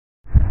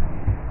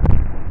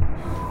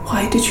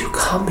Why did you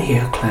come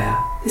here, Claire?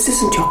 This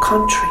isn't your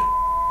country.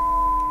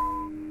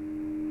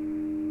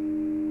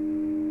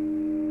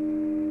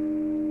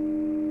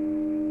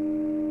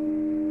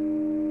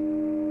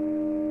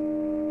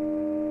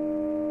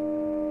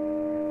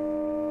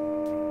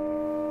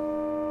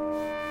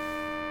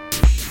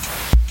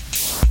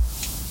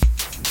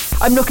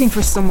 I'm looking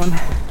for someone.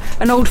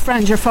 An old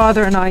friend your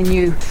father and I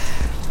knew.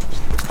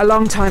 A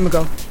long time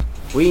ago.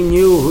 We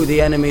knew who the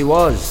enemy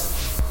was.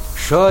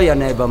 Sure, your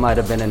neighbor might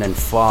have been an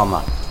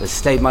informer. The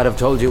state might have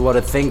told you what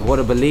to think, what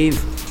to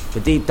believe.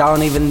 But deep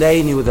down, even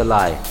they knew the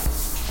lie.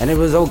 And it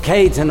was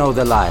okay to know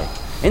the lie.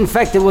 In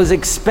fact, it was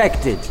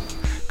expected.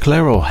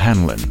 Claire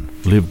O'Hanlon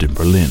lived in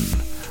Berlin,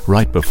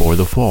 right before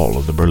the fall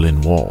of the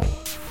Berlin Wall.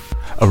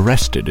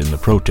 Arrested in the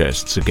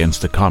protests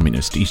against the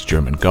communist East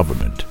German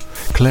government,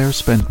 Claire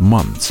spent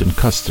months in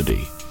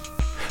custody.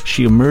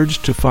 She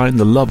emerged to find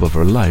the love of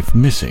her life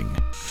missing,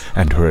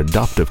 and her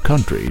adoptive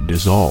country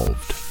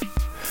dissolved.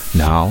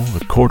 Now,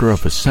 a quarter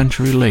of a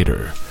century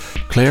later,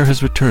 Claire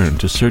has returned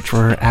to search for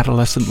her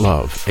adolescent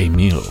love,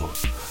 Emile,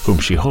 whom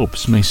she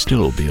hopes may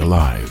still be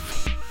alive.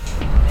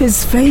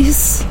 His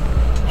face,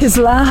 his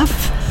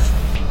laugh,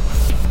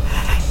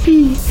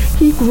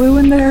 he grew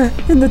in there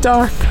in the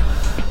dark.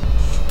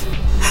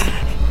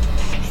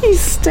 He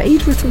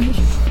stayed with me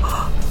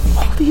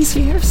all these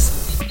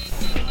years.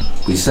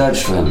 We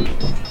searched for him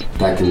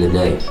back in the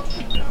day.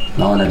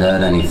 No one had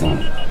heard anything.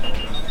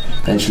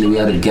 Eventually we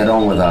had to get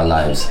on with our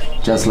lives,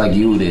 just like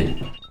you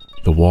did.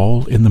 The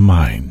Wall in the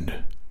Mind.